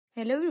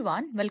Hello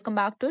everyone, welcome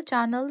back to our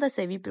channel The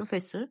Savvy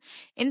Professor.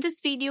 In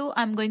this video,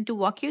 I'm going to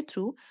walk you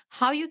through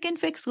how you can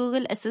fix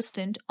Google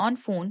Assistant on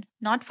phone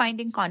not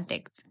finding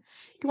contacts.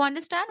 To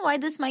understand why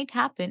this might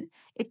happen,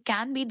 it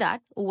can be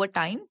that over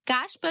time,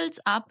 cache builds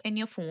up in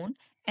your phone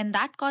and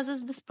that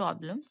causes this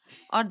problem,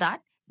 or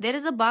that there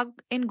is a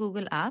bug in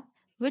Google app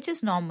which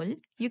is normal.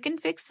 You can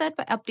fix that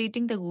by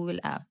updating the Google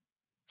app.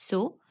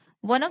 So,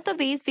 one of the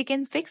ways we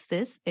can fix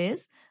this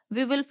is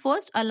we will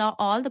first allow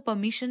all the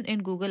permission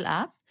in Google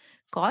app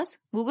cause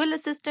Google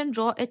Assistant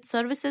draw its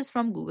services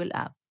from Google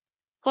app.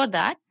 For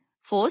that,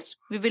 first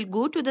we will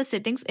go to the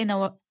settings in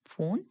our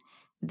phone,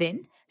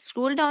 then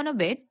scroll down a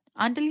bit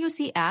until you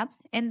see app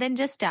and then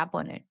just tap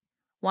on it.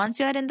 Once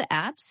you are in the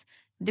apps,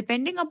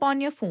 depending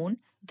upon your phone,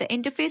 the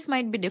interface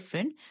might be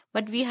different,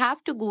 but we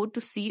have to go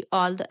to see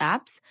all the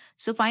apps.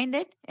 So find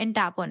it and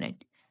tap on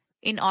it.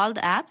 In all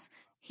the apps,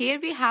 here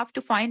we have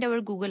to find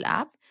our Google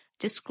app.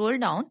 Just scroll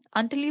down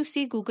until you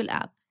see Google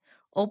app.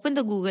 Open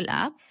the Google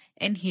app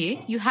and here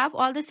you have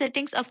all the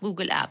settings of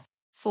Google app.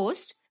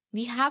 First,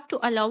 we have to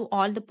allow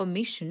all the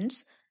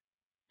permissions.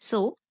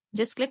 So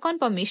just click on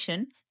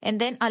permission and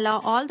then allow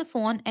all the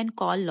phone and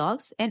call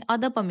logs and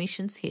other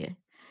permissions here.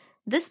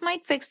 This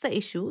might fix the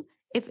issue.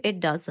 If it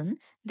doesn't,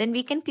 then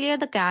we can clear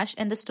the cache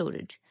and the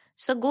storage.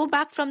 So go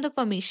back from the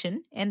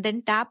permission and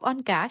then tap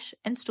on cache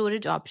and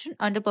storage option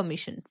under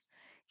permissions.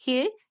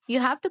 Here you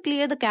have to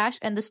clear the cache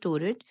and the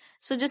storage.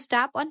 So just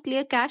tap on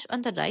clear cache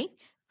on the right,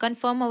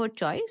 confirm our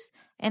choice,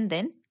 and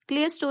then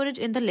clear storage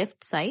in the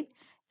left side.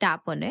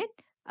 Tap on it.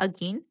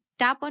 Again,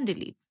 tap on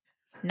delete.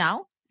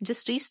 Now,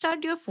 just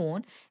restart your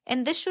phone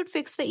and this should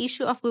fix the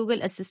issue of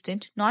Google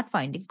Assistant not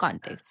finding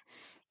contacts.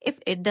 If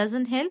it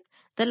doesn't help,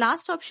 the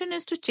last option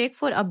is to check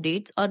for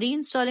updates or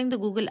reinstalling the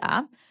Google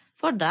app.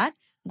 For that,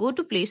 go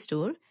to Play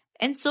Store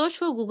and search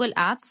for Google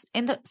Apps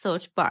in the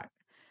search bar.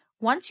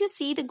 Once you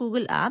see the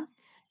Google app,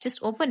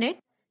 just open it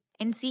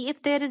and see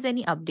if there is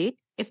any update.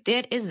 If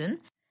there isn't,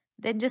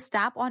 then just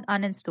tap on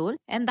uninstall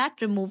and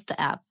that removes the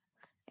app.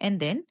 And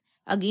then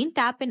again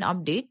tap in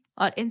update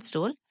or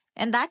install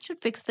and that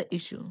should fix the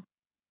issue.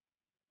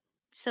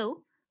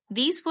 So,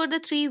 these were the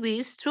three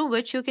ways through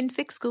which you can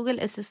fix Google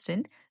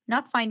Assistant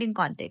not finding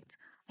contact.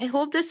 I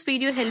hope this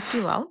video helped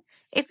you out.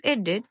 If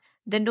it did,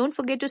 then don't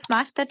forget to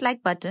smash that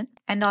like button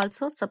and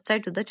also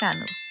subscribe to the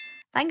channel.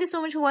 Thank you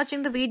so much for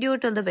watching the video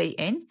till the very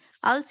end.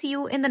 I'll see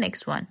you in the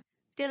next one.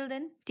 Till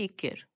then, take care.